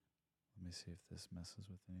me see if this messes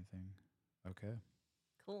with anything. Okay.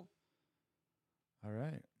 Cool. All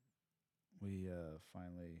right. We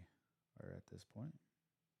finally are at this point.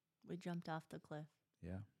 We jumped off the cliff.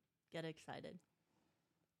 Yeah. Get excited.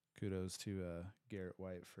 Kudos to Garrett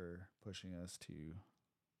White for pushing us to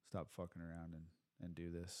stop fucking around and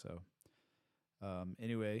do this. So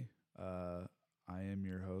anyway, I am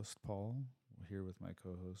your host, Paul. We're here with my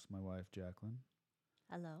co-host, my wife, Jacqueline.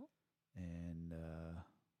 Hello. And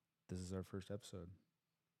this is our first episode.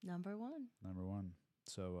 Number one.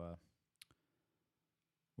 So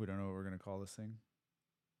we don't know what we're going to call this thing.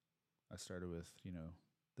 I started with,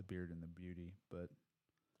 the beard and the beauty, but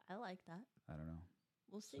I like that. I don't know.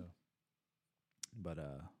 We'll see. So, but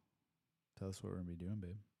tell us what we're going to be doing,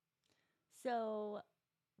 babe. So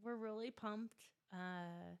we're really pumped.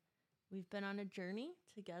 We've been on a journey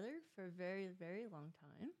together for a very, very long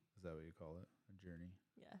time. Is that what you call it? A journey?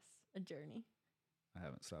 Yes, a journey. I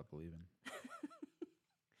haven't stopped believing.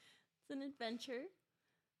 It's an adventure.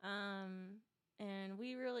 And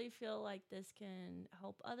we really feel like this can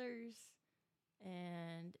help others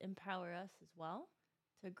and empower us as well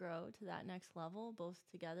to grow to that next level, both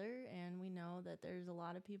together. And we know that there's a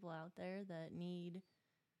lot of people out there that need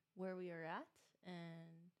where we are at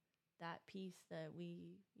and that piece that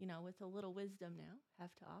we, with a little wisdom now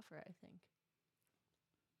have to offer, I think.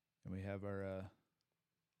 And we have our,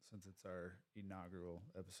 since it's our inaugural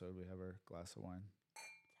episode, we have our glass of wine.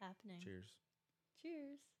 It's happening. Cheers.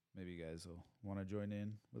 Cheers. Maybe you guys will want to join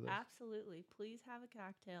in with us. Absolutely. Please have a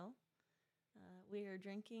cocktail. We are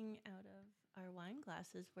drinking out of our wine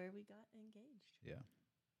glasses where we got engaged. Yeah.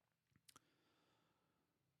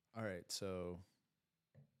 All right. So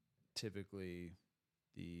typically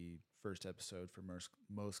the first episode for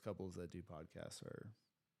most couples that do podcasts are,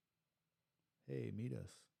 hey, meet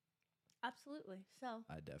us. Absolutely. So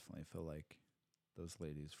I definitely feel like those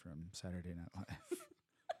ladies from Saturday Night Live.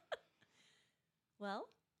 Well,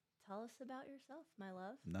 tell us about yourself, my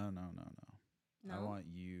love. No. No? I want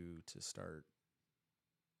you to start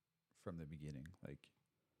from the beginning,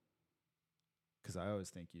 because I always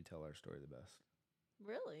think you tell our story the best.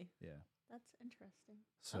 Really? Yeah. That's interesting.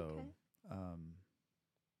 So,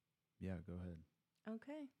 yeah, go ahead.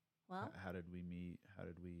 Okay. Well, how did we meet? How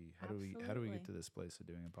do we Absolutely. get to this place of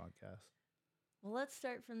doing a podcast? Well, let's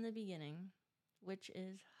start from the beginning, which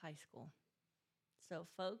is high school. So,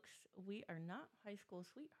 folks, we are not high school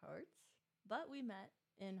sweethearts, but we met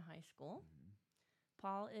in high school. Mm-hmm.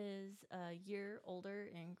 Paul is a year older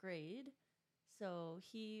in grade, so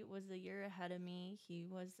he was a year ahead of me. He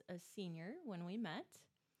was a senior when we met.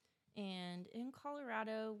 And in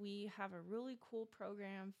Colorado, we have a really cool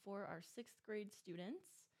program for our 6th grade students.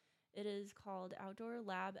 It is called Outdoor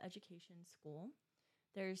Lab Education School.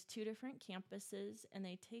 There's 2 different campuses, and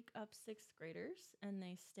they take up 6th graders, and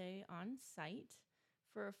they stay on site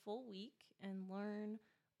for a full week and learn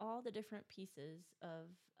all the different pieces of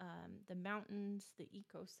the mountains, the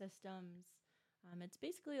ecosystems. It's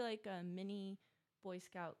basically like a mini Boy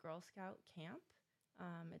Scout, Girl Scout camp.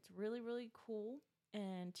 It's really, really cool.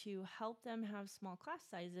 And to help them have small class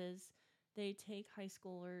sizes, they take high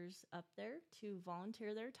schoolers up there to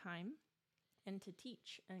volunteer their time and to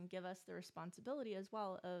teach and give us the responsibility as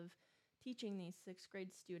well of teaching these 6th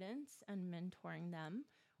grade students and mentoring them.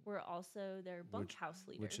 We're also their bunkhouse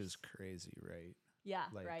leaders. Which is crazy, right? Yeah,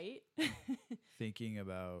 right? Thinking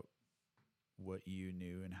about what you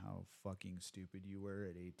knew and how fucking stupid you were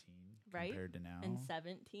at 18 compared to now. And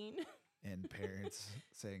 17. And parents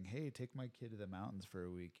saying, hey, take my kid to the mountains for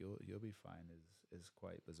a week. You'll be fine is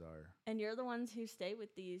quite bizarre. And you're the ones who stay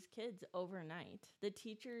with these kids overnight. The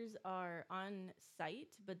teachers are on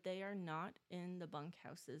site, but they are not in the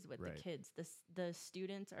bunkhouses with the kids. The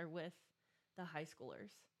students are with the high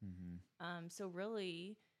schoolers. Mm-hmm. So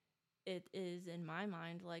really, it is, in my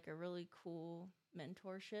mind, like a really cool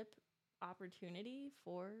mentorship opportunity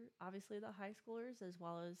for, obviously, the high schoolers as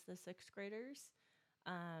well as the 6th graders.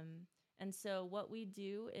 And so what we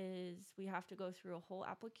do is we have to go through a whole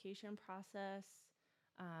application process.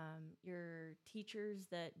 Your teachers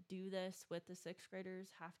that do this with the 6th graders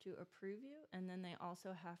have to approve you, and then they also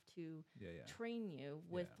have to train you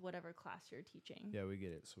with whatever class you're teaching. Yeah, we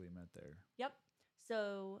get it. So we met there. Yep.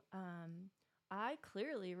 So I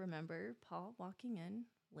clearly remember Paul walking in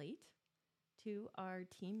late to our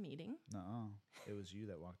team meeting. No, it was you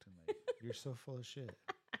that walked in late. You're so full of shit.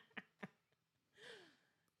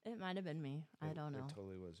 It might have been me. I don't know. It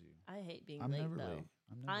totally was you. I hate being late, though.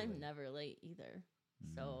 Late. I'm never late either.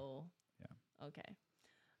 Mm-hmm. So, yeah. Okay.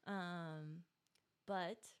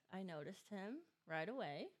 But I noticed him right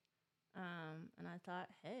away. And I thought,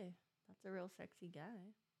 hey, that's a real sexy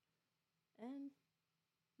guy. And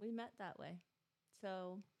we met that way.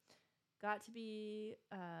 So got to be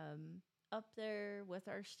up there with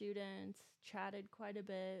our students, chatted quite a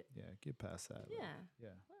bit. Yeah, get past that. Yeah. Yeah.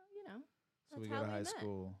 Well, you know, So that's we go how to we high met.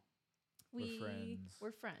 school. We We're friends.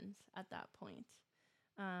 were friends at that point.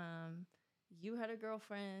 You had a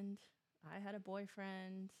girlfriend. I had a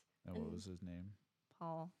boyfriend. And what was his name?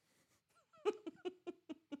 Paul.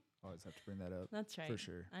 Always have to bring that up. That's right. For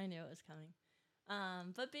sure. I knew it was coming.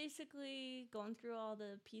 But basically, going through all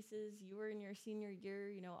the pieces, you were in your senior year,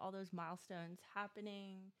 you know, all those milestones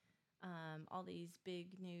happening, all these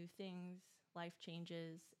big new things, life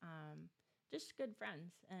changes, just good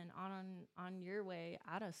friends. And on your way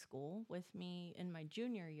out of school with me in my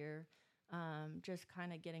junior year, just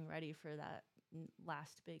kind of getting ready for that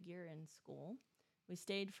last big year in school. We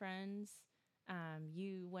stayed friends.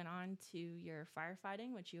 You went on to your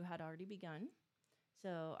firefighting, which you had already begun.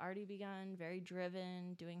 So already begun, very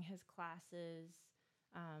driven, doing his classes,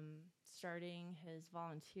 starting his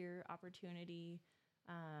volunteer opportunity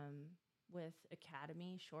with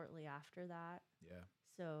Academy shortly after that. Yeah.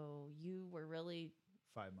 So you were really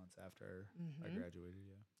 5 months after I graduated,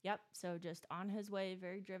 yeah. Yep. So just on his way,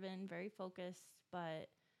 very driven, very focused, but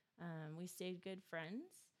we stayed good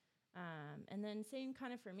friends. And then same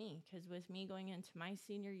kind of for me, because with me going into my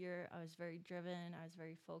senior year, I was very driven. I was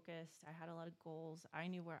very focused. I had a lot of goals. I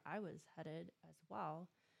knew where I was headed as well.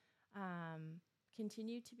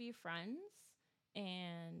 Continued to be friends.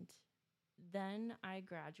 And then I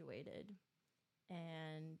graduated.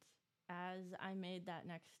 And as I made that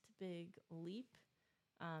next big leap,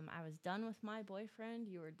 I was done with my boyfriend.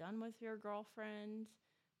 You were done with your girlfriend.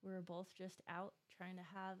 We were both just out trying to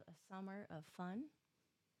have a summer of fun.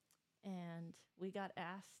 And we got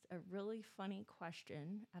asked a really funny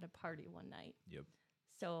question at a party one night. Yep.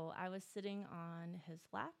 So I was sitting on his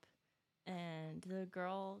lap, and the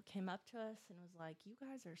girl came up to us and was like, "You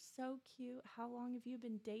guys are so cute. How long have you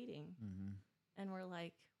been dating?" Mm-hmm. And we're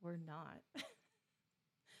like, "We're not."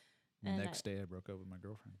 The next day I broke up with my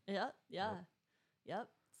girlfriend. Yep.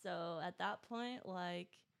 So at that point,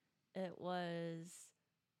 like, it was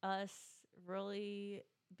us really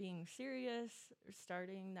being serious,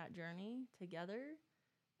 starting that journey together.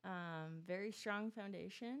 Very strong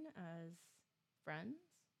foundation as friends.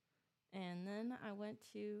 And then I went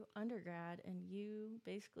to undergrad, and you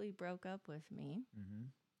basically broke up with me.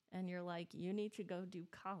 Mm-hmm. And you're like, "You need to go do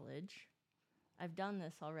college." I've done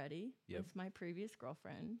this already with my previous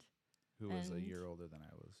girlfriend. Who was a year older than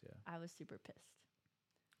I was, yeah. I was super pissed.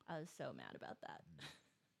 I was so mad about that.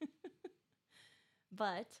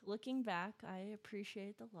 But looking back, I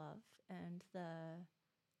appreciate the love and the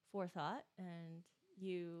forethought and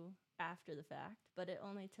you after the fact. But it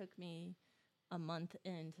only took me a month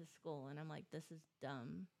into school, and I'm like, "This is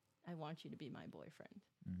dumb. I want you to be my boyfriend."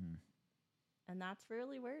 Mm-hmm. And that's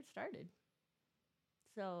really where it started.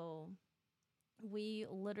 So we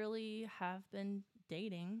literally have been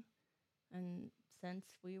dating and since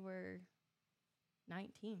we were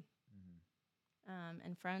 19.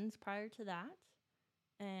 And friends prior to that,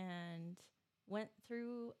 and went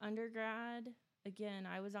through undergrad. Again,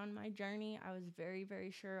 I was on my journey. I was very,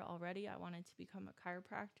 very sure already I wanted to become a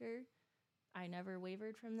chiropractor. I never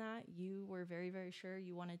wavered from that. You were very, very sure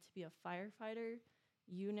you wanted to be a firefighter.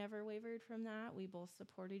 You never wavered from that. We both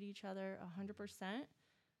supported each other 100%.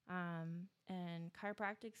 And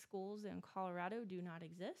chiropractic schools in Colorado do not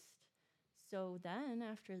exist. So then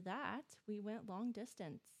after that, we went long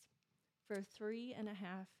distance for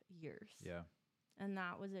 3.5 years. Yeah. And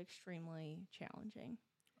that was extremely challenging.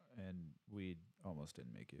 And we almost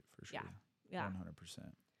didn't make it for sure. Yeah.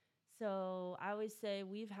 100%. So I always say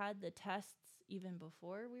we've had the tests even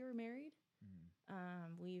before we were married.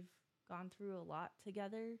 We've gone through a lot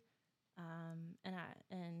together.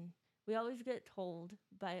 And we always get told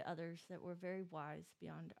by others that we're very wise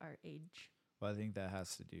beyond our age. Well, I think that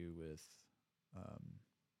has to do with,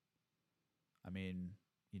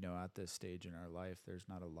 at this stage in our life, there's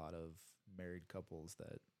not a lot of married couples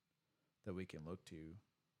that we can look to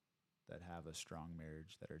that have a strong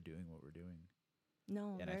marriage that are doing what we're doing.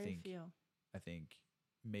 No, and very few. I think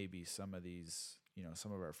maybe some of these,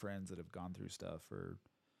 some of our friends that have gone through stuff or,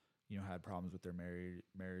 had problems with their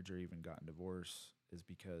marriage or even gotten divorced is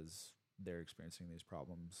because they're experiencing these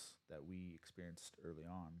problems that we experienced early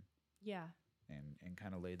on. Yeah. And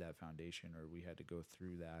kind of laid that foundation, or we had to go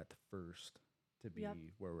through that first to be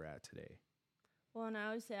where we're at today. Well, and I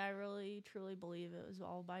always say I really, truly believe it was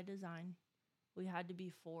all by design. We had to be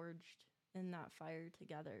forged in that fire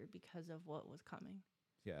together because of what was coming.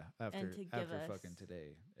 Yeah, after fucking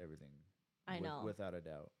today, everything. I know. Without a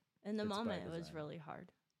doubt. In the moment, it was really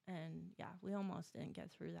hard. And yeah, we almost didn't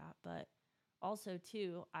get through that. But also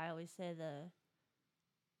too, I always say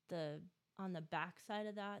the on the backside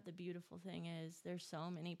of that, the beautiful thing is there's so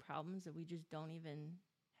many problems that we just don't even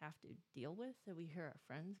have to deal with, that we hear our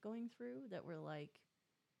friends going through, that we're like,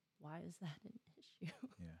 why is that an issue?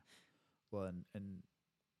 Yeah. Well, and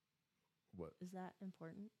what? Is that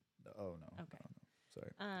important? Oh no. Okay. No.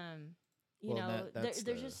 Sorry. You Well, know, that's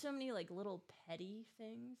there's just so many like little petty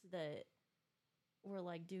things that we're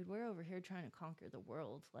like, dude, we're over here trying to conquer the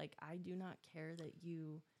world. Like, I do not care that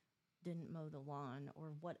you didn't mow the lawn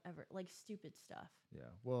or whatever, like stupid stuff. Yeah.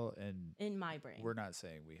 Well, and in my brain, we're not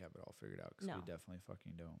saying we have it all figured out, because No. we definitely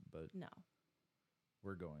fucking don't, but no,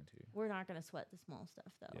 we're going to. we're not going to sweat the small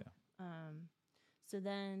stuff though. Yeah. So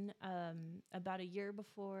then, about a year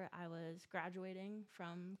before I was graduating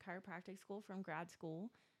from chiropractic school, from grad school,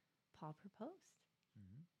 Paul proposed,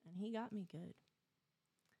 and he got me good.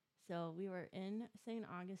 So we were in St.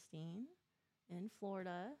 Augustine in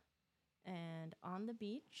Florida and on the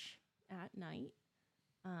beach at night.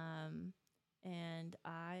 And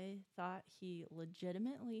I thought he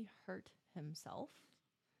legitimately hurt himself.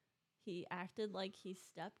 He acted like he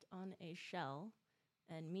stepped on a shell.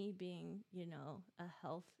 And me being, you know, a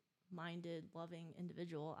health-minded, loving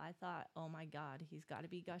individual, I thought, oh my God, he's got to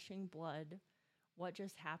be gushing blood. What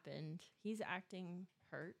just happened? He's acting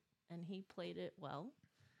hurt, and he played it well.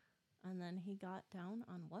 And then he got down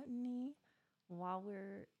on one knee while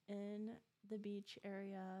we're in the beach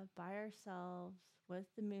area by ourselves with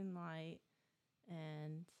the moonlight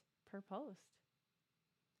and proposed.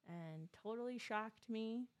 And totally shocked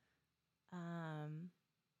me.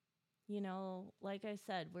 You know, like I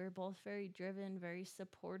said, we're both very driven, very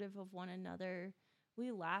supportive of one another.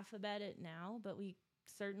 We laugh about it now, but we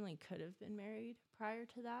certainly could have been married prior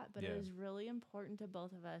to that. But It was really important to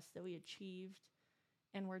both of us that we achieved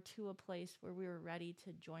and were to a place where we were ready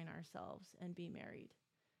to join ourselves and be married.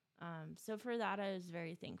 So for that, I was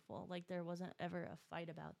very thankful. Like, there wasn't ever a fight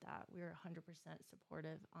about that. We were 100%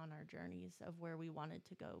 supportive on our journeys of where we wanted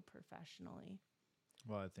to go professionally.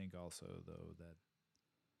 Well, I think also, though, that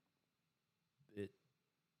it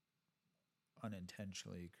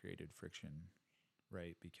unintentionally created friction,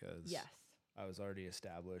 right? Because Yes. I was already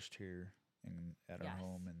established here at our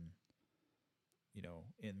home, and you know,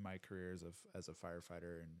 in my career as a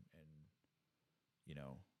firefighter, and you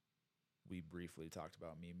know, we briefly talked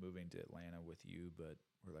about me moving to Atlanta with you, but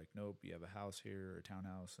we're like, nope, you have a house here or a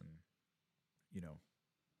townhouse, and you know,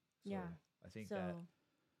 so I think that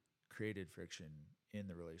created friction in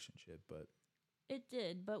the relationship, but it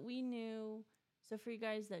did. But we knew. So for you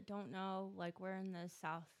guys that don't know, like, we're in the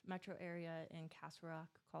South Metro area in Castle Rock,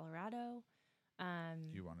 Colorado. Do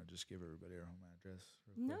you want to just give everybody our home address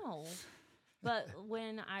real quick? No. But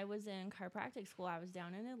when I was in chiropractic school, I was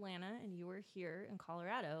down in Atlanta and you were here in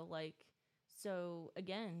Colorado. Like, so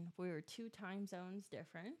again, we were 2 time zones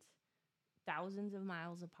different, thousands of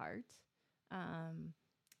miles apart.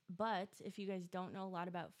 But if you guys don't know a lot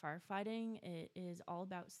about firefighting, it is all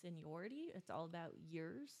about seniority. It's all about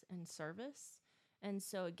years and service. And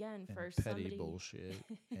so again, and for petty somebody, bullshit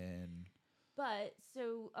and but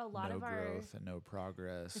so a lot no of our growth and no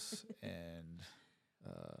progress and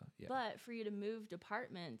yeah. But for you to move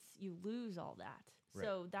departments, you lose all that. Right.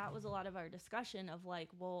 So that was a lot of our discussion of like,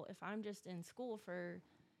 well, if I'm just in school for,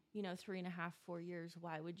 you know, 3.5, 4 years,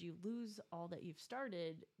 why would you lose all that you've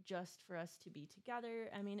started just for us to be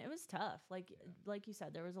together? I mean, it was tough. Like you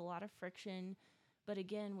said, there was a lot of friction, but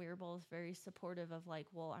again, we were both very supportive of like,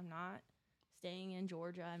 well, I'm not staying in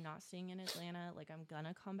Georgia. I'm not staying in Atlanta. Like, I'm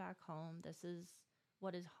gonna come back home. This is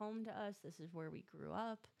what is home to us. This is where we grew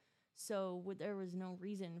up. So there was no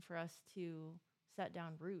reason for us to set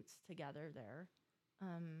down roots together there,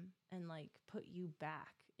 and like put you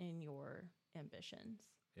back in your ambitions.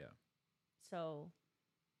 Yeah. So,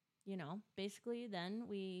 you know, basically then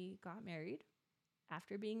we got married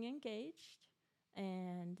after being engaged.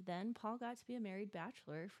 And then Paul got to be a married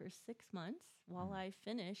bachelor for 6 months while I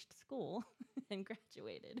finished school and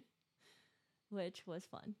graduated, which was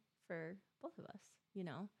fun for both of us, you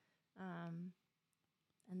know.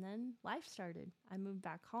 And then life started. I moved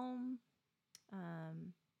back home.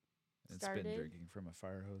 It's been drinking from a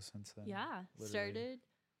fire hose since then. Yeah. Literally.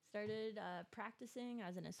 Started practicing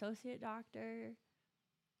as an associate doctor.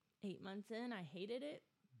 8 months in, I hated it.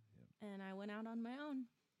 Yep. And I went out on my own.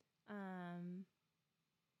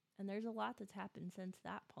 And there's a lot that's happened since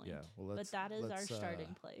that point. Yeah, well, but that is our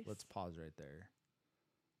starting place. Let's pause right there.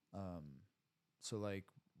 So, like,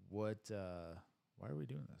 what? Why are we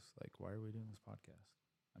doing this? Like, why are we doing this podcast?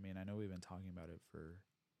 I mean, I know we've been talking about it for,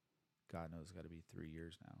 God knows, got to be 3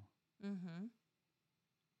 years now.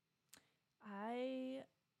 I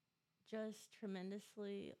just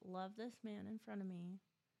tremendously love this man in front of me.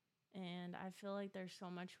 And I feel like there's so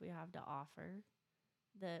much we have to offer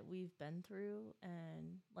that we've been through.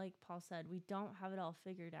 And like Paul said, we don't have it all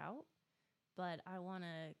figured out, but I want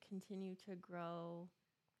to continue to grow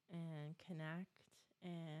and connect.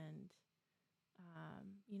 And,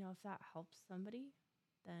 if that helps somebody,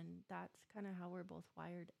 then that's kind of how we're both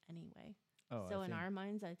wired anyway. Oh, so in our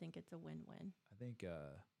minds, I think it's a win-win.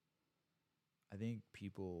 I think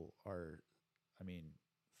people are,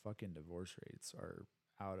 fucking divorce rates are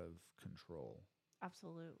out of control.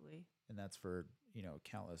 Absolutely. And that's for,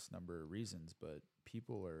 countless number of reasons, but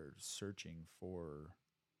people are searching for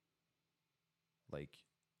like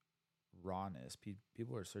rawness.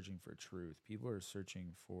 People are searching for truth. People are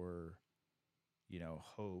searching for,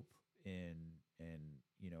 hope in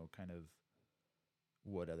kind of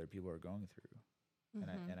what other people are going through.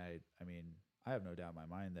 Mm-hmm. I have no doubt in my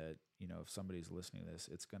mind that, if somebody's listening to this,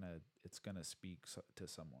 it's gonna speak to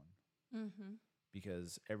someone. Mm-hmm.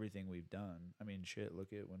 Because everything we've done, shit,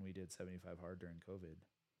 look at when we did 75 Hard during COVID.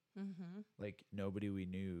 Mm-hmm. Like, nobody we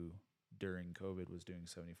knew during COVID was doing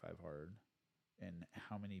 75 Hard. And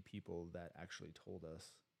how many people that actually told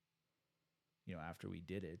us, after we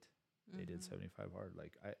did it, they did 75 Hard.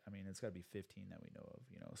 Like, it's got to be 15 that we know of,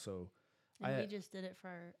 so. And we just did it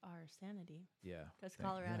for our sanity. Yeah. Because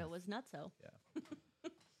Colorado was nutso.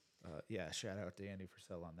 Yeah. Shout out to Andy for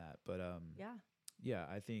selling that. But, yeah. Yeah,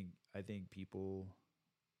 I think people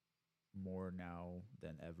more now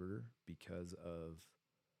than ever, because of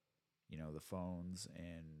the phones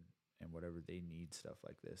and whatever, they need stuff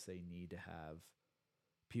like this. They need to have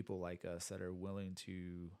people like us that are willing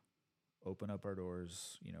to open up our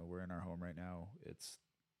doors. We're in our home right now. It's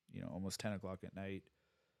almost 10 o'clock at night.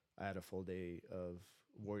 I had a full day of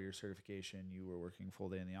warrior certification. You were working full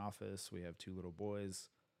day in the office. We have 2 little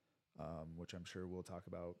boys, which I'm sure we'll talk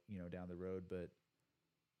about down the road, but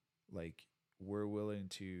like, we're willing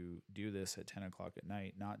to do this at 10 o'clock at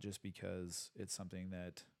night, not just because it's something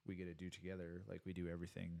that we get to do together. Like, we do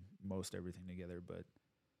most everything together, but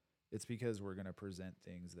it's because we're going to present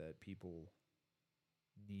things that people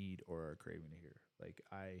need or are craving to hear. Like,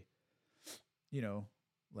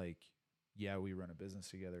 we run a business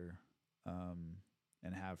together,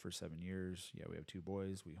 and have for 7 years. Yeah. We have 2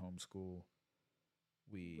 boys. We homeschool.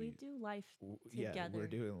 We do life together. Yeah, we're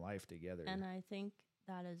doing life together. And I think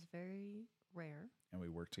that is very rare. And we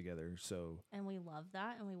work together. And we love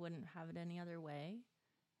that, and we wouldn't have it any other way.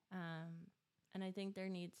 And I think there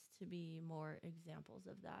needs to be more examples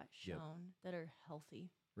of that shown that are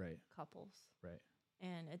healthy couples. Right.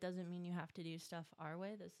 And it doesn't mean you have to do stuff our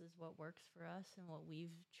way. This is what works for us and what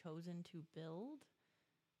we've chosen to build.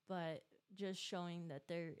 But just showing that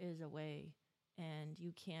there is a way, and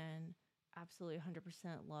you can absolutely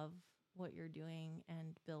 100% love what you're doing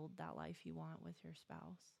and build that life you want with your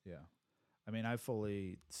spouse. Yeah. I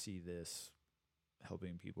fully see this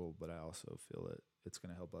helping people, but I also feel that it's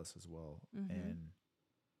going to help us as well. Mm-hmm. And,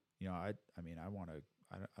 I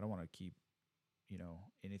don't want to keep,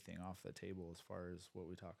 anything off the table as far as what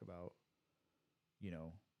we talk about,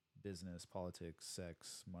 business, politics,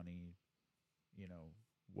 sex, money,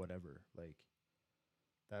 whatever. Like,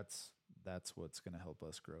 that's what's going to help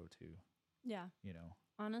us grow too. Yeah.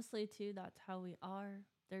 Honestly, too, that's how we are.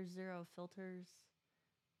 There's zero filters.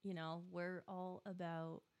 We're all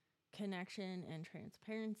about connection and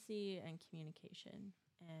transparency and communication.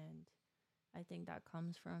 And I think that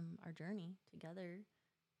comes from our journey together,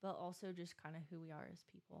 but also just kind of who we are as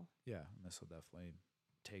people. Yeah. And this will definitely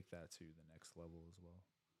take that to the next level as well.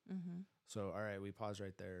 Mm-hmm. So, all right, we pause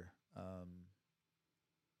right there.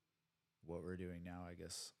 What we're doing now, I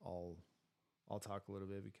guess I'll talk a little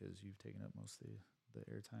bit because you've taken up most of the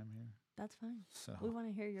airtime here. That's fine. So we want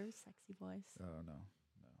to hear your sexy voice. Oh, no.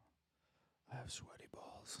 I have sweaty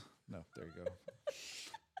balls. No, there you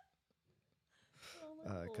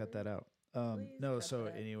go. Cut that out. No, so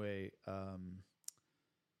anyway,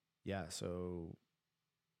 so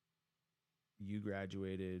you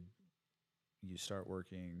graduated, you start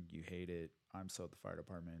working, you hate it. I'm still at the fire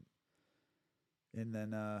department. And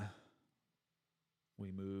then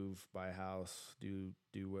we move, buy a house, do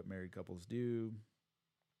what married couples do.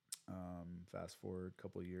 Fast forward a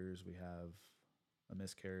couple of years, we have a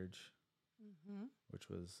miscarriage, which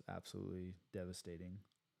was absolutely devastating.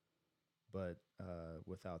 But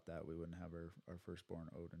without that, we wouldn't have our firstborn,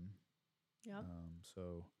 Odin. Yep.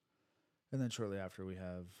 And then shortly after, we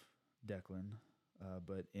have Declan.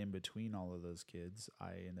 But in between all of those kids,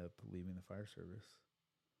 I end up leaving the fire service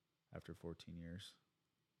after 14 years.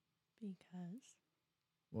 Because?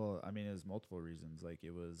 Well, it was multiple reasons. Like,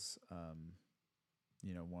 it was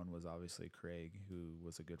One was obviously Craig, who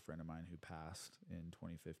was a good friend of mine who passed in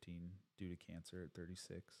 2015 due to cancer at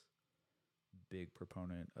 36. Big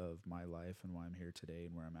proponent of my life and why I'm here today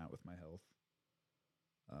and where I'm at with my health.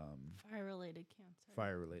 Fire-related cancer.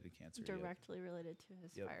 Fire-related cancer. Directly related to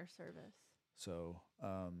his Yep. fire service. So,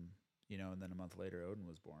 and then a month later, Odin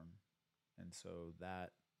was born. And so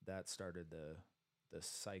that started the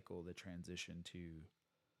cycle, the transition to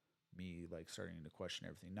me like starting to question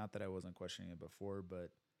everything. Not that I wasn't questioning it before,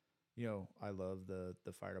 but I love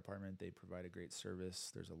the fire department. They provide a great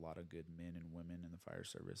service. There's a lot of good men and women in the fire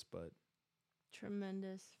service, but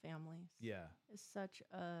tremendous families. Yeah. It's such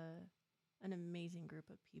an amazing group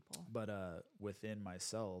of people. But within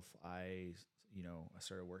myself, I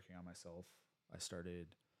started working on myself. I started,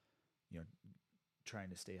 trying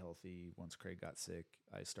to stay healthy. Once Craig got sick,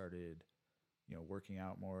 I started, working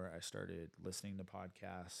out more. I started listening to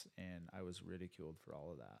podcasts, and I was ridiculed for all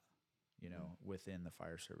of that, within the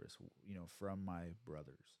fire service, from my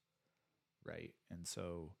brothers. Right. And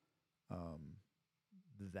so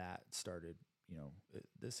that started,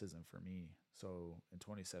 this isn't for me. So in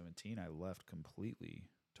 2017, I left completely,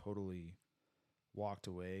 totally walked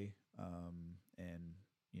away. And,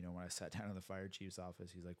 when I sat down in the fire chief's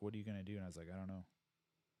office, he's like, "What are you going to do?" And I was like, "I don't know."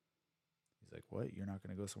 He's like, "What? You're not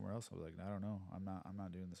going to go somewhere else?" I was like, "I don't know. I'm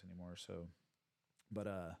not doing this anymore." So, but,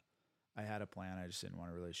 I had a plan. I just didn't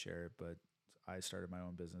want to really share it, but I started my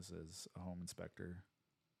own business as a home inspector,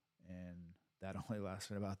 and that only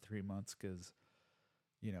lasted about 3 months because,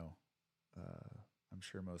 I'm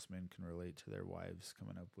sure most men can relate to their wives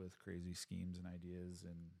coming up with crazy schemes and ideas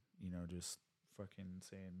and, just fucking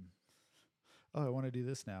saying, "Oh, I want to do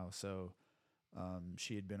this now." So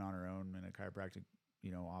she had been on her own in a chiropractic,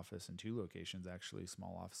 office in 2 locations, actually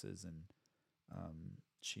small offices. And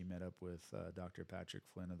she met up with Dr. Patrick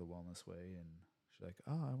Flynn of the Wellness Way. And she's like,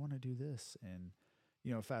 "Oh, I want to do this." And,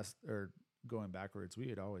 going backwards, we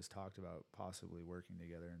had always talked about possibly working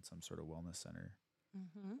together in some sort of wellness center.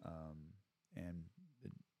 Mm-hmm. And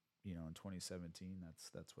in 2017,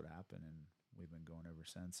 that's what happened, and we've been going ever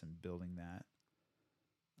since and building that.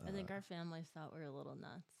 I think our families thought we were a little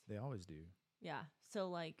nuts. They always do. Yeah. So,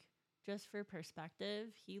 like, just for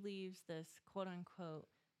perspective, he leaves this quote unquote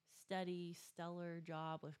steady, stellar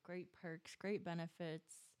job with great perks, great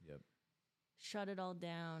benefits. Yep. Shut it all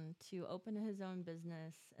down to open his own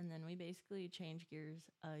business, and then we basically change gears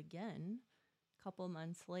again a couple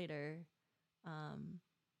months later,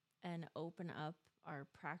 and open up our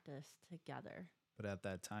practice together. But at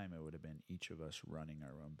that time, it would have been each of us running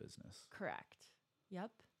our own business. Correct.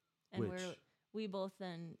 Yep. And we both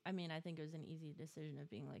then, I think it was an easy decision of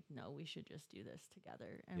being like, no, we should just do this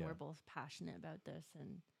together. And we're both passionate about this,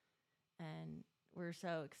 and we're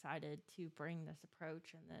so excited to bring this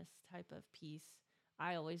approach and this type of piece.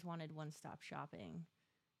 I always wanted one-stop shopping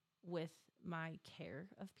with my care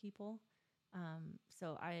of people.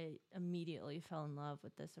 So I immediately fell in love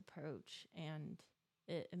with this approach, and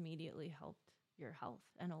it immediately helped your health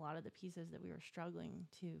and a lot of the pieces that we were struggling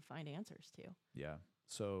to find answers to. Yeah.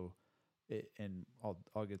 So, and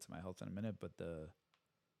I'll get to my health in a minute, but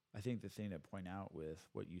I think the thing to point out with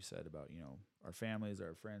what you said about, our families,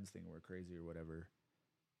 our friends think we're crazy or whatever,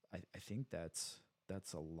 I think that's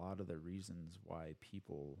a lot of the reasons why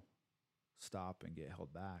people stop and get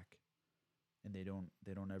held back, and they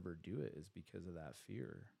don't ever do it, is because of that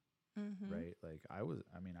fear. Mm-hmm. Right? Like I was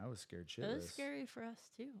scared shitless. It was scary for us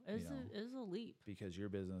too. It was a leap. Because your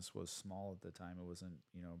business was small at the time. It wasn't,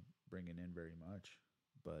 bringing in very much,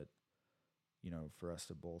 but, for us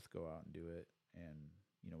to both go out and do it. And,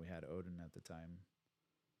 we had Odin at the time.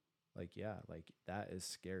 Like, yeah, like that is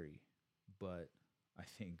scary. But I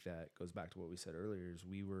think that goes back to what we said earlier, is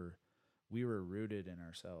we were rooted in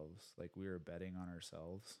ourselves. Like we were betting on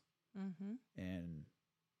ourselves. Mm-hmm. And,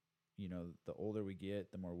 the older we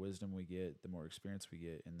get, the more wisdom we get, the more experience we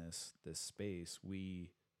get in this space, when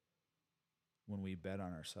we bet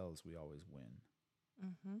on ourselves, we always win.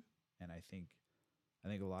 Mm-hmm. And I think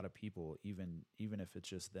a lot of people, even if it's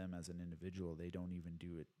just them as an individual, they don't even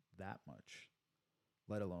do it that much,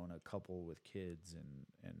 let alone a couple with kids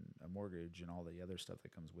and a mortgage and all the other stuff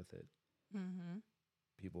that comes with it. Mm-hmm.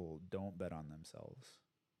 People don't bet on themselves.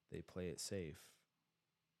 They play it safe.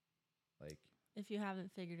 Like, if you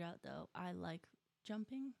haven't figured out, though, I like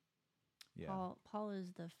jumping. Yeah. Paul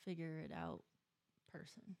is the figure it out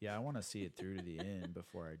person. Yeah, I want to see it through to the end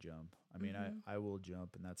before I jump. I mean, Mm-hmm. I will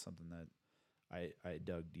jump, and that's something that I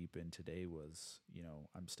dug deep in today was,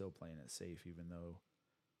 I'm still playing it safe, even though,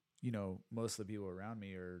 most of the people around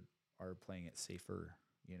me are playing it safer,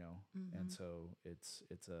 Mm-hmm. and so it's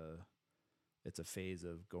a phase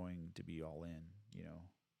of going to be all in,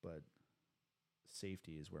 but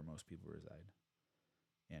safety is where most people reside,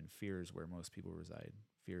 and fear is where most people reside.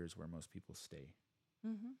 Fear is where most people stay.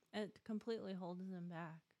 It completely holds them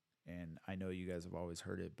back. And I know you guys have always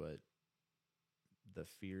heard it, but the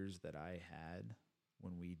fears that I had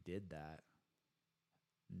when we did that,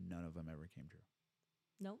 none of them ever came true.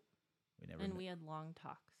 Nope. We had long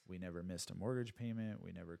talks. We never missed a mortgage payment.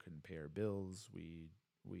 We never couldn't pay our bills. We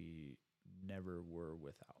never were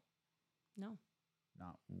without. No.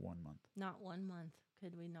 Not 1 month. Not 1 month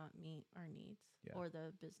could we not meet our needs or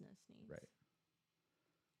the business needs. Right.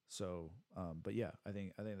 So, but yeah, I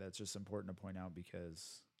think that's just important to point out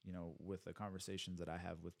because, you know, with the conversations that I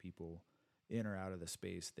have with people in or out of the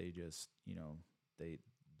space, they just, you know,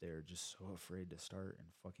 they're just so afraid to start and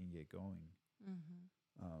fucking get going.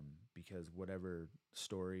 Because whatever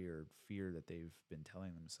story or fear that they've been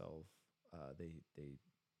telling themselves,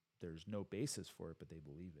 there's no basis for it, but they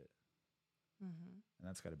believe it. And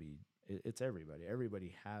that's got to be, it's everybody.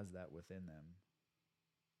 Everybody has that within them.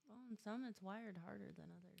 Well, and some it's wired harder than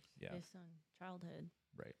others based on childhood.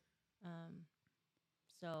 Right.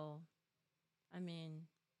 So, I mean,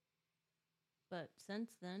 but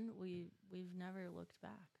since then, we've never looked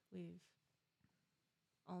back. We've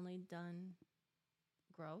only done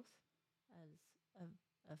growth as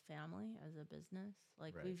a family, as a business.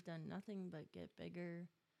 Like, we've done nothing but get bigger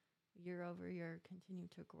year over year, continue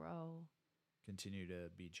to grow. Continue to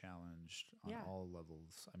be challenged on all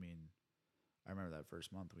levels. I mean, I remember that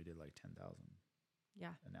first month we did like 10,000.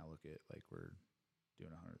 Yeah. And now look at like we're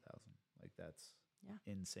doing 100,000. Like that's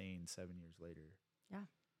insane 7 years later. Yeah.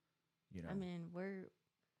 You know, I mean,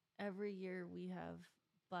 every year we have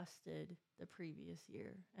busted the previous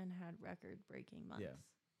year and had record breaking months,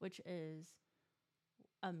 which is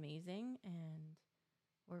amazing. And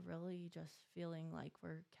we're really just feeling like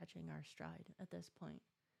we're catching our stride at this point,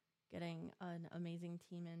 getting an amazing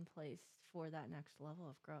team in place for that next level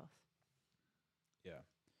of growth. Yeah.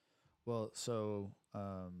 Well, so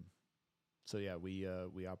yeah, we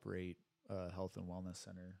operate a health and wellness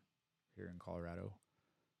center here in Colorado,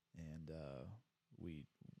 and we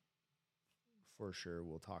for sure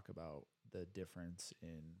will talk about the difference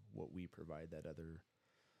in what we provide that other,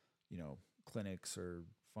 you know, clinics or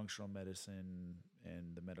functional medicine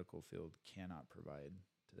and the medical field cannot provide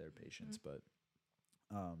to their patients. But,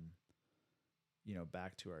 you know,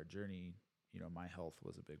 back to our journey, you know, my health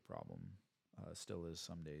was a big problem. Still is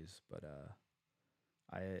some days, but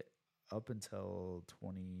I up until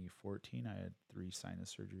 2014 I had 3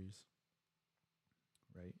 sinus surgeries.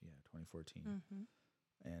 Right? Yeah, 2014.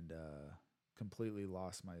 And completely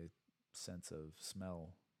lost my sense of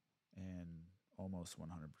smell and almost 100%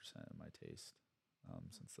 of my taste,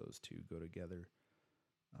 since those two go together.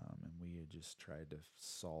 And we had just tried to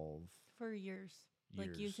solve for years.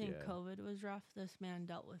 Like, you think COVID was rough? This man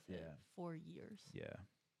dealt with it for years. Yeah.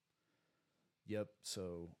 Yep.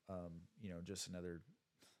 So, you know, just another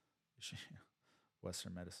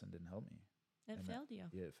Western medicine didn't help me. It failed you.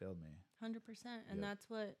 Yeah, it failed me. 100%. And that's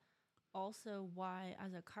what also why,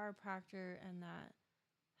 as a chiropractor and that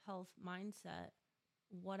health mindset,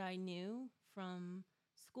 what I knew from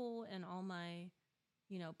school and all my,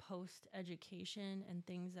 you know, post education and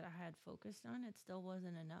things that I had focused on, it still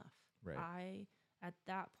wasn't enough. Right. I, at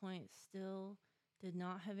that point, still did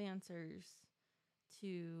not have answers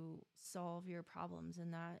to solve your problems,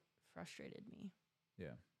 and that frustrated me.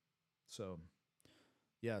 Yeah. So,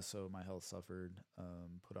 yeah, so my health suffered,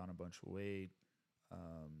 put on a bunch of weight,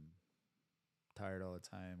 tired all the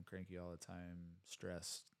time, cranky all the time,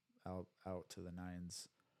 stressed out to the nines.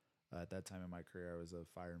 At that time in my career, I was a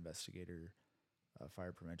fire investigator, a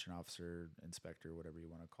fire prevention officer, inspector, whatever you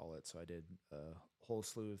want to call it. So I did a whole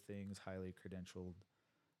slew of things, highly credentialed.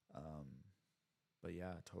 But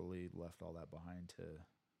yeah, totally left all that behind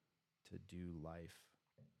to do life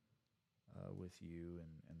with you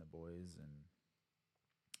and the boys and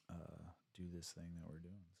do this thing that we're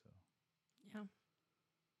doing. So yeah.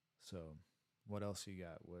 So what else you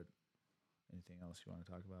got? Anything else you want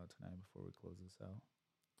to talk about tonight before we close this out?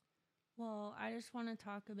 Well, I just want to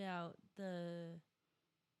talk about the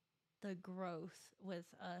growth with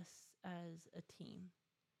us as a team.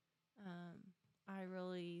 I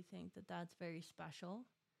really think that that's very special.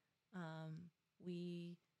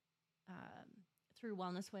 We, through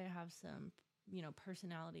Wellness Way, I have some, you know,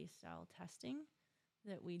 personality style testing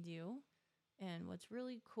that we do. And what's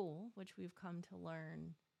really cool, which we've come to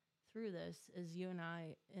learn through this, is you and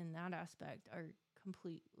I, in that aspect, are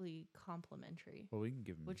completely complementary. Well, we can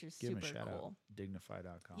give them super a shout cool. out.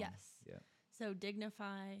 Dignify.com. Yes. Yeah. So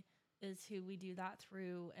Dignify is who we do that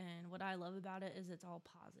through. And what I love about it is it's all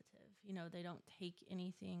positive. You know, they don't take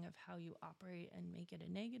anything of how you operate and make it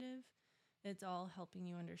a negative. It's all helping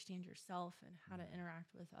you understand yourself and how to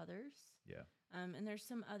interact with others. Yeah. And there's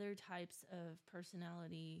some other types of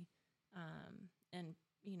personality and,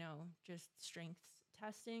 just strengths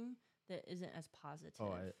testing that isn't as positive.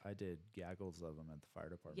 Oh, I did gaggles of them at the fire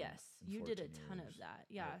department. Yes, you did a ton of that.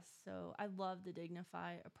 Yeah. Right. So I love the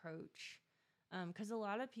Dignify approach because a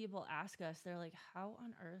lot of people ask us, they're like, how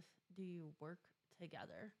on earth do you work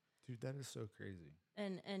together? Dude, that is so crazy.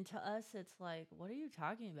 And to us, it's like, what are you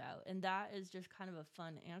talking about? And that is just kind of a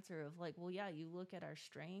fun answer of like, well, yeah, you look at our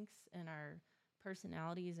strengths and our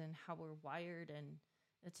personalities and how we're wired, and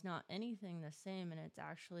it's not anything the same, and it's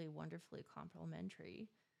actually wonderfully complementary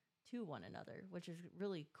to one another, which is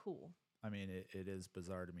really cool. I mean, it is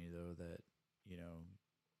bizarre to me though that, you know,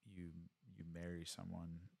 you marry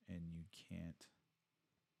someone and you can't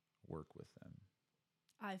work with them.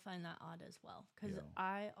 I find that odd as well because Yeah.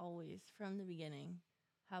 I always, from the beginning,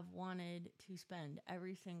 have wanted to spend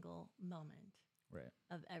every single moment Right.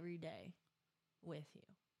 of every day with you.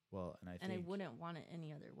 Well, and I wouldn't want it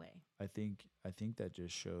any other way. I think that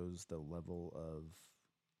just shows the level of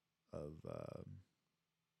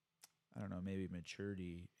I don't know, maybe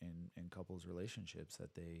maturity in couples relationships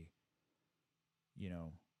that they, you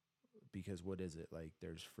know, because what is it? Like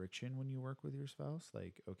there's friction when you work with your spouse.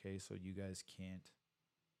 Like, okay, so you guys can't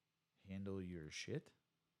handle your shit.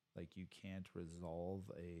 Like you can't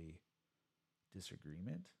resolve a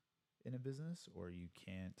disagreement in a business, or you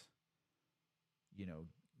can't, you know,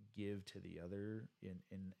 give to the other in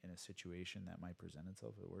a situation that might present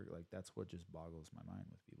itself at work. Like that's what just boggles my mind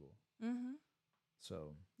with people. Mm-hmm.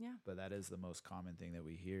 So, yeah. But that is the most common thing that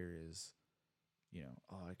we hear is, you know,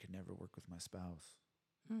 oh, I could never work with my spouse,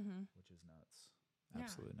 which is nuts.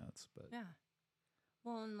 Absolutely nuts. But yeah.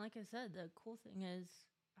 Well, and like I said, the cool thing is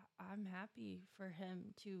I'm happy for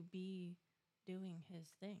him to be doing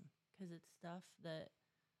his thing because it's stuff that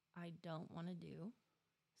I don't want to do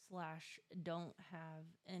 / don't have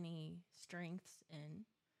any strengths in.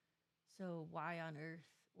 So why on earth,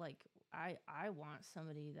 like I want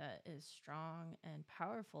somebody that is strong and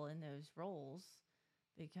powerful in those roles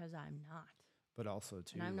because I'm not. But also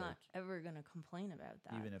too, and I'm not ever going to complain about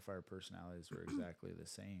that. Even if our personalities were exactly the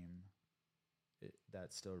same,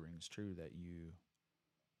 that still rings true that you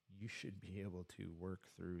should be able to work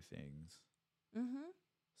through things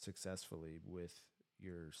successfully with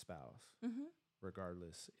your spouse,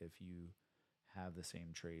 regardless if you have the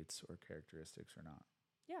same traits or characteristics or not.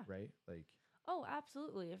 Yeah. Right? Like, oh,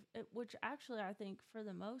 absolutely. Which actually, I think for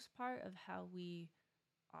the most part of how we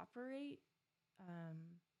operate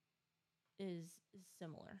is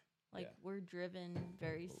similar. Like we're driven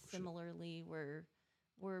very similarly. We're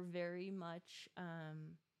very much,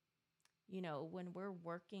 when we're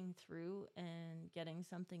working through and getting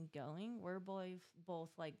something going, we're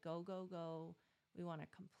both like go, go, go. We want to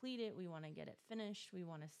complete it. We want to get it finished. We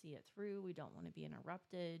want to see it through. We don't want to be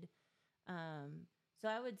interrupted. So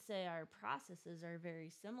I would say our processes are very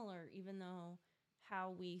similar, even though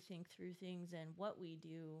how we think through things and what we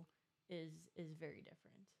do is very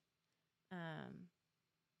different.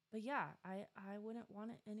 But yeah, I wouldn't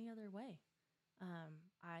want it any other way.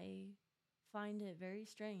 I find it very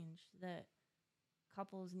strange that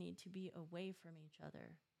couples need to be away from each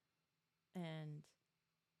other. And,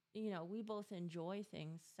 we both enjoy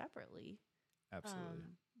things separately.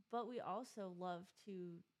 absolutely. But we also love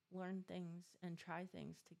to learn things and try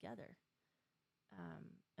things together.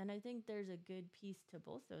 And I think there's a good piece to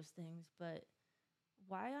both those things, but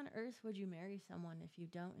why on earth would you marry someone if you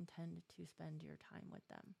don't intend to spend your time with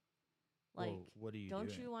them? Like, well, what are you don't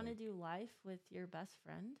doing? you want to do life with your best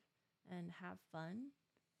friend and have fun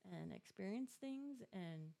and experience things?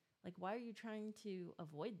 And like, why are you trying to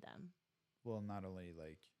avoid them? Well, not only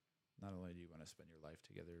do you want to spend your life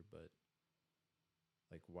together, but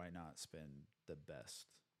like, why not spend the best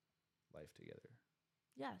life together?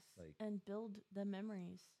 Yes, Like, and build the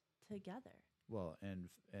memories together. well, and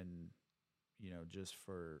just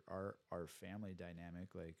for our family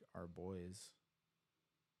dynamic, like our boys,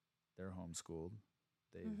 they're homeschooled.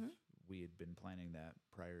 We had been planning that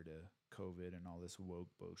prior to COVID and all this woke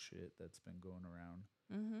bullshit that's been going around.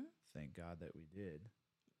 Thank God that we did.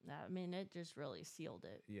 I mean, it just really sealed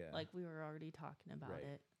it. Yeah. Like we were already talking about Right.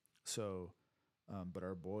 it. So, but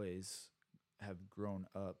our boys have grown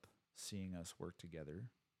up seeing us work together.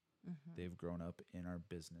 They've grown up in our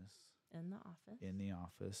business. In the office. In the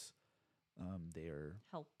office. They are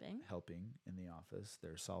helping in the office.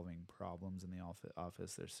 They're solving problems in the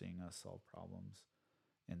office. They're seeing us solve problems.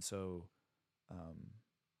 And so,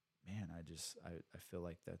 man, I feel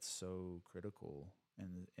like that's so critical.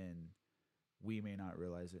 And we may not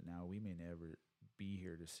realize it now. We may never be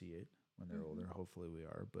here to see it when they're older. Hopefully we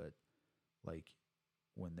are. But like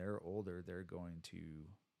when they're older, they're going to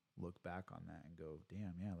look back on that and go,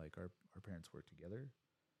 damn, yeah, like our parents worked together.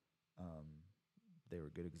 They were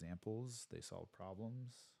good examples. They solved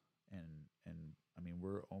problems. And I mean,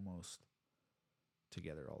 we're almost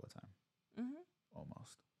together all the time. Mm-hmm.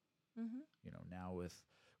 Almost. Mm-hmm. You know, now with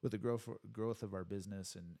the growth of our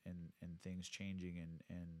business and things changing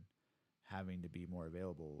and having to be more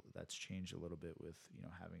available, that's changed a little bit with, you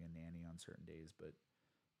know, having a nanny on certain days. But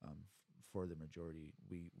for the majority,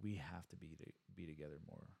 we have to be together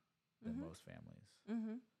more than Mm-hmm. most families.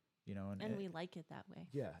 Mm-hmm. You know, And we like it that way.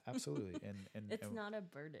 yeah, absolutely. And It's and, not a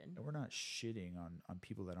burden. and we're not shitting on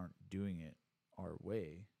people that aren't doing it our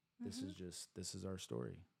way. Mm-hmm. This is our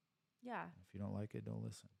story. Yeah. If you don't like it, don't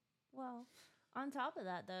listen. Well, on top of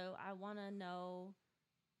that, though, I want to know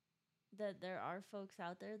that there are folks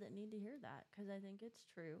out there that need to hear that, because I think it's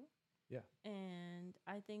true. Yeah. And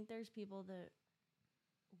I think there's people that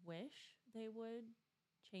wish they would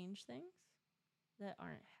change things, that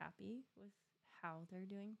aren't happy with how they're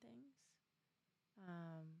doing things.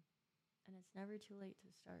 And it's never too late to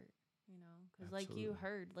start, you know, because like you Absolutely.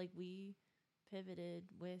 heard, like we pivoted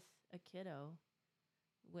with a kiddo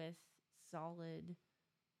with solid,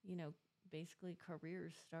 you know, basically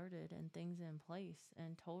careers started and things in place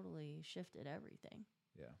and totally shifted everything.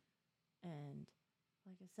 Yeah. And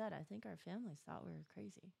like I said, I think our families thought we were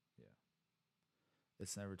crazy. Yeah.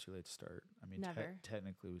 It's never too late to start. I mean, Never.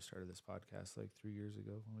 technically, we started this podcast like 3 years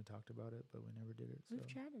ago when we talked about it, but we never did it. So. We've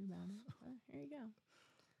chatted about it. So here you go.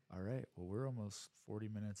 All right. Well, we're almost 40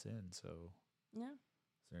 minutes in. So, Yeah.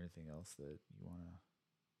 is there anything else that you want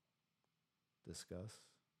to discuss,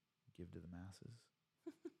 give to the masses?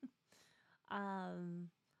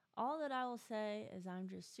 All that I will say is I'm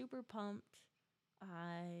just super pumped.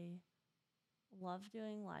 I love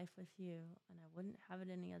doing life with you, and I wouldn't have it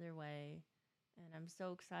any other way. And I'm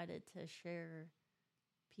so excited to share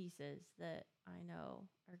pieces that I know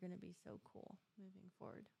are going to be so cool moving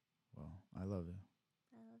forward. Well, I love you.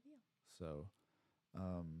 I love you. So,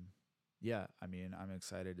 yeah, I mean, I'm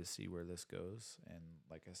excited to see where this goes. And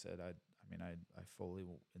like I said, I fully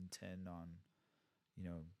intend on, you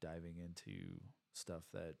know, diving into stuff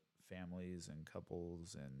that families and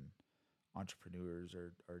couples and entrepreneurs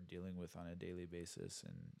are dealing with on a daily basis,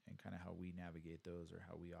 and kind of how we navigate those, or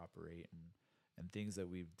how we operate, and things that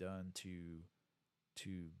we've done to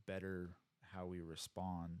better how we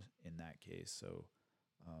respond in that case. So,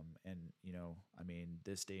 and you know, I mean,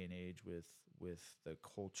 this day and age with the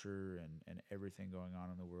culture and everything going on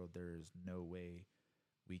in the world, there is no way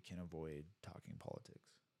we can avoid talking politics.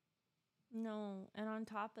 No, and on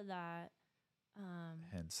top of that,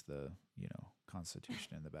 Hence the, you know,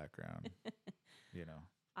 Constitution in the background. You know,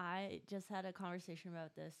 I just had a conversation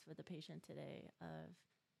about this with a patient today. Of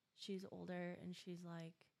she's older and she's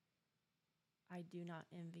like, I do not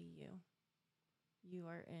envy you. You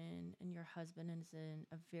are in, and your husband is in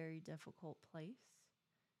a very difficult place.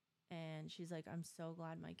 And she's like, I'm so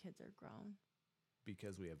glad my kids are grown.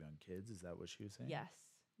 because we have young kids. Is that what she was saying? Yes.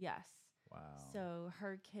 Yes. Wow. So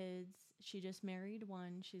her kids, she just married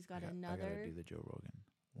one. She's got another. I gotta do the Joe Rogan.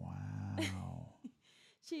 Wow.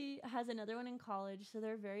 She has another one in college. So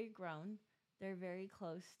they're very grown. They're very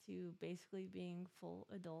close to basically being full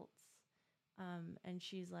adults. And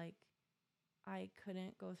she's like, I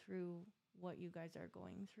couldn't go through what you guys are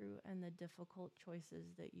going through and the difficult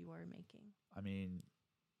choices that you are making. I mean,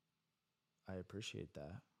 I appreciate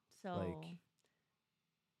that. So, Like,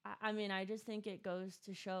 I mean, I just think it goes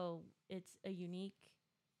to show it's a unique,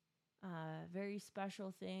 very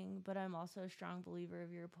special thing. But I'm also a strong believer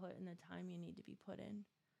of you're put in the time you need to be put in,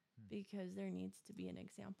 because there needs to be an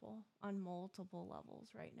example on multiple levels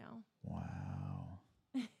right now. wow.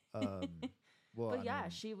 Well, But I yeah,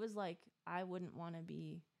 mean, she was like, I wouldn't want to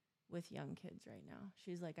be with young kids right now.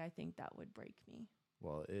 She's like, I think that would break me.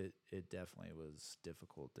 well, it definitely was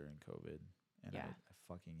difficult during COVID, and Yeah. I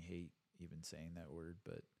fucking hate even saying that word,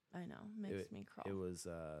 but I know, makes me crawl. it was,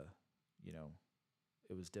 you know,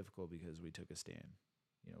 it was difficult because we took a stand.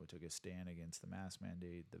 You know, we took a stand against the mask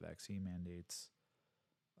mandate, the vaccine mandates,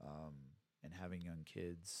 and having young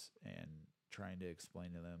kids and trying to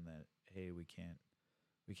explain to them that, hey, we can't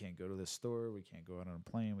go to the store, we can't go out on a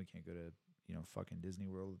plane, we can't go to, you know, fucking Disney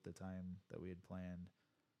World at the time that we had planned.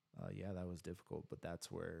 Yeah, that was difficult, but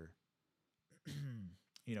that's where,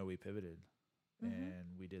 you know, we pivoted,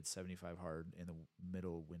 and we did 75 hard in the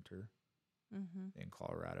middle of winter in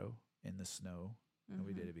Colorado in the snow. And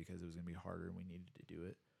we did it because it was going to be harder and we needed to do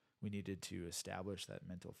it. We needed to establish that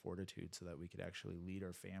mental fortitude so that we could actually lead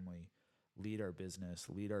our family, lead our business,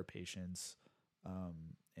 lead our patients,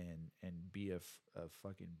 and be a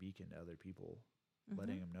fucking beacon to other people.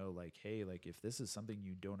 letting them know, like, hey, like, if this is something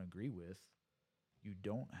you don't agree with, you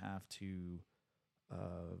don't have to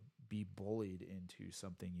be bullied into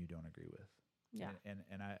something you don't agree with. Yeah.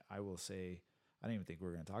 And I will say, I don't even think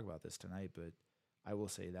we're going to talk about this tonight, but I will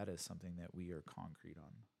say that is something that we are concrete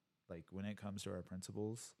on. Like, when it comes to our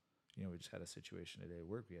principles, you know, we just had a situation today at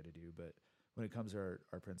work we had to do, but when it comes to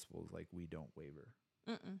our principles, like, we don't waver.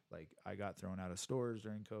 Like, I got thrown out of stores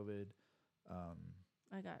during COVID.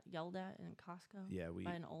 I got yelled at in Costco. Yeah,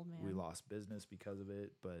 by an old man. We lost business because of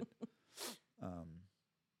it, but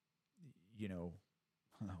you know,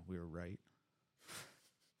 we were right.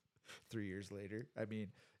 3 years later, I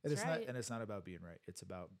mean, and it's right. not, and it's not about being right. It's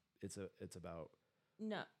about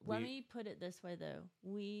No, let me put it this way though.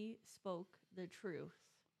 We spoke the truth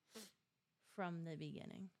from the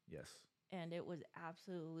beginning. Yes. And it was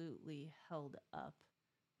absolutely held up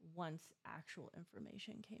once actual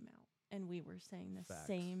information came out. And we were saying the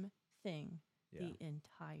same thing the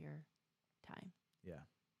entire time. Yeah.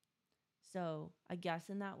 So I guess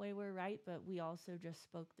in that way we're right, but we also just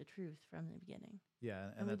spoke the truth from the beginning.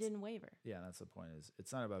 Yeah. And we didn't waver. Yeah. That's the point, is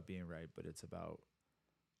it's not about being right, but it's about,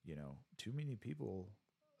 you know, too many people.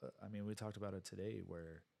 I mean, we talked about it today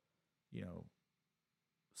where, you know,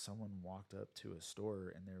 someone walked up to a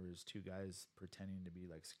store and there was two guys pretending to be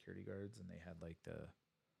like security guards, and they had like the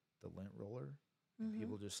lint roller, and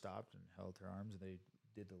people just stopped and held their arms and they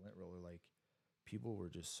did the lint roller. Like, people were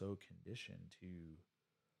just so conditioned to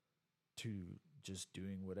just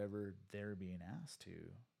doing whatever they're being asked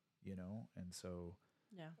to, you know? And so,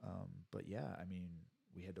 but yeah, I mean,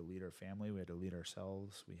 we had to lead our family. We had to lead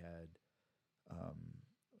ourselves. We had,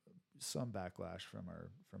 some backlash from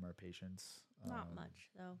our patients. Not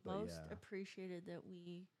much though. Most appreciated that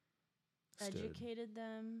we educated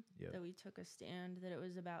them, that we took a stand, that it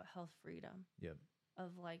was about health freedom. Yep.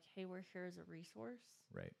 Of like, hey, we're here as a resource.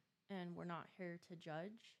 Right. And we're not here to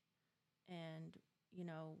judge. And, you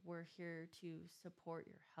know, we're here to support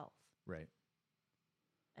your health. Right.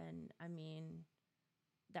 And I mean,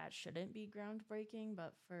 that shouldn't be groundbreaking,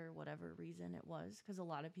 but for whatever reason it was, because a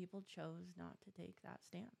lot of people chose not to take that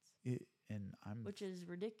stance. Which is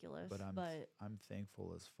ridiculous. But I'm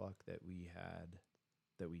thankful as fuck that we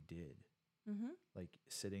did. Like,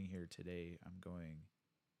 sitting here today, I'm going,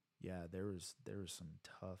 yeah, there was some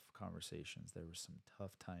tough conversations. There were some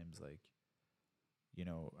tough times. Like, you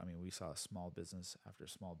know, I mean, we saw small business after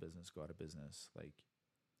small business go out of business. Like,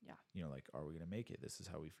 you know, like, are we going to make it? This is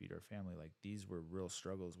how we feed our family. Like, these were real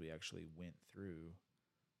struggles we actually went through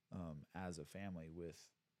as a family with,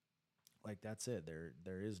 like, that's it.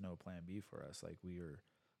 There is no plan B for us. Like, we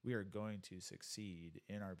are going to succeed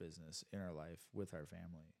in our business, in our life, with our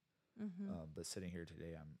family. But sitting here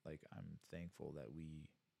today, I'm thankful that we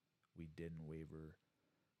didn't waver.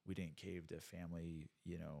 We didn't cave to family,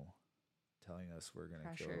 you know, telling us we're going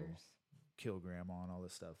to kill grandma and all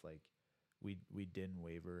this stuff. Like, we didn't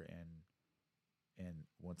waver. And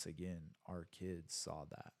once again, our kids saw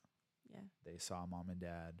that. Yeah. They saw mom and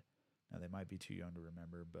dad. Now, they might be too young to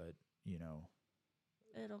remember, but, you know,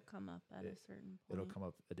 it'll come up at a certain point. It'll come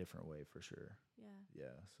up a different way for sure. Yeah.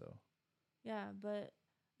 Yeah. So. Yeah, but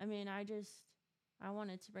I mean, I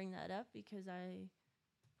wanted to bring that up because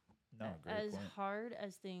as hard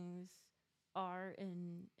as things are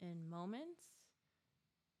in moments,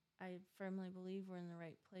 I firmly believe we're in the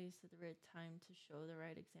right place at the right time to show the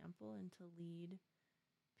right example and to lead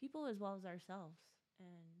people as well as ourselves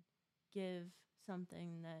and give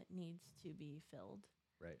something that needs to be filled.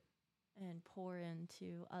 Right. And pour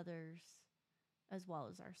into others as well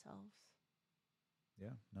as ourselves.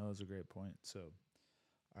 Yeah, no, that's a great point. So,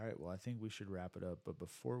 all right, well, I think we should wrap it up. But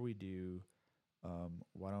before we do,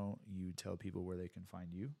 why don't you tell people where they can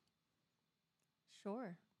find you?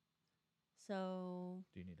 Sure. So.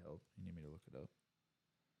 Do you need help? You need me to look it up?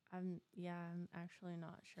 I'm actually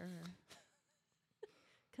not sure.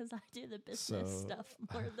 Because I do the business stuff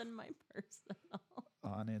more than my personal.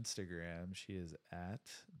 On Instagram, she is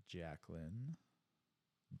at Jacqueline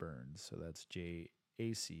Berens. So that's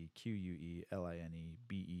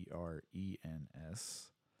JACQUELINEBERENS.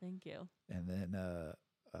 Thank you. And then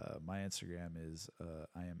my Instagram is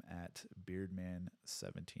I am at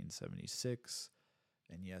Beardman1776.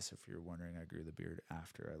 And yes, if you're wondering, I grew the beard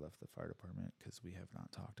after I left the fire department because we have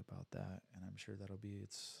not talked about that. And I'm sure that'll be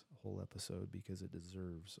its whole episode because it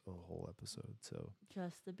deserves a whole episode. So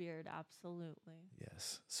just the beard, absolutely.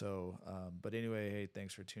 Yes. So, but anyway, hey,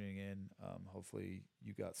 thanks for tuning in. Hopefully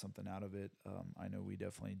you got something out of it. I know we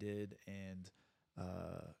definitely did. And,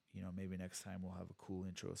 you know, maybe next time we'll have a cool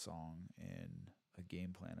intro song and a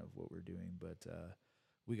game plan of what we're doing. But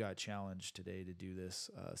we got challenged today to do this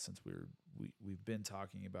since we've been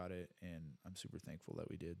talking about it, and I'm super thankful that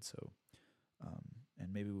we did. So,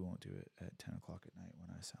 and maybe we won't do it at 10 o'clock at night when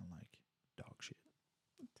I sound like dog shit.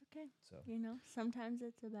 It's okay. So, sometimes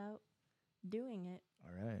it's about doing it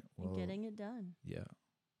all right, well, and getting it done. Yeah.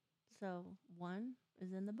 So 1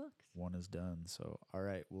 is in the books. 1 is done. So, all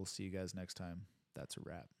right, we'll see you guys next time. That's a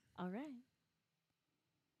wrap. All right.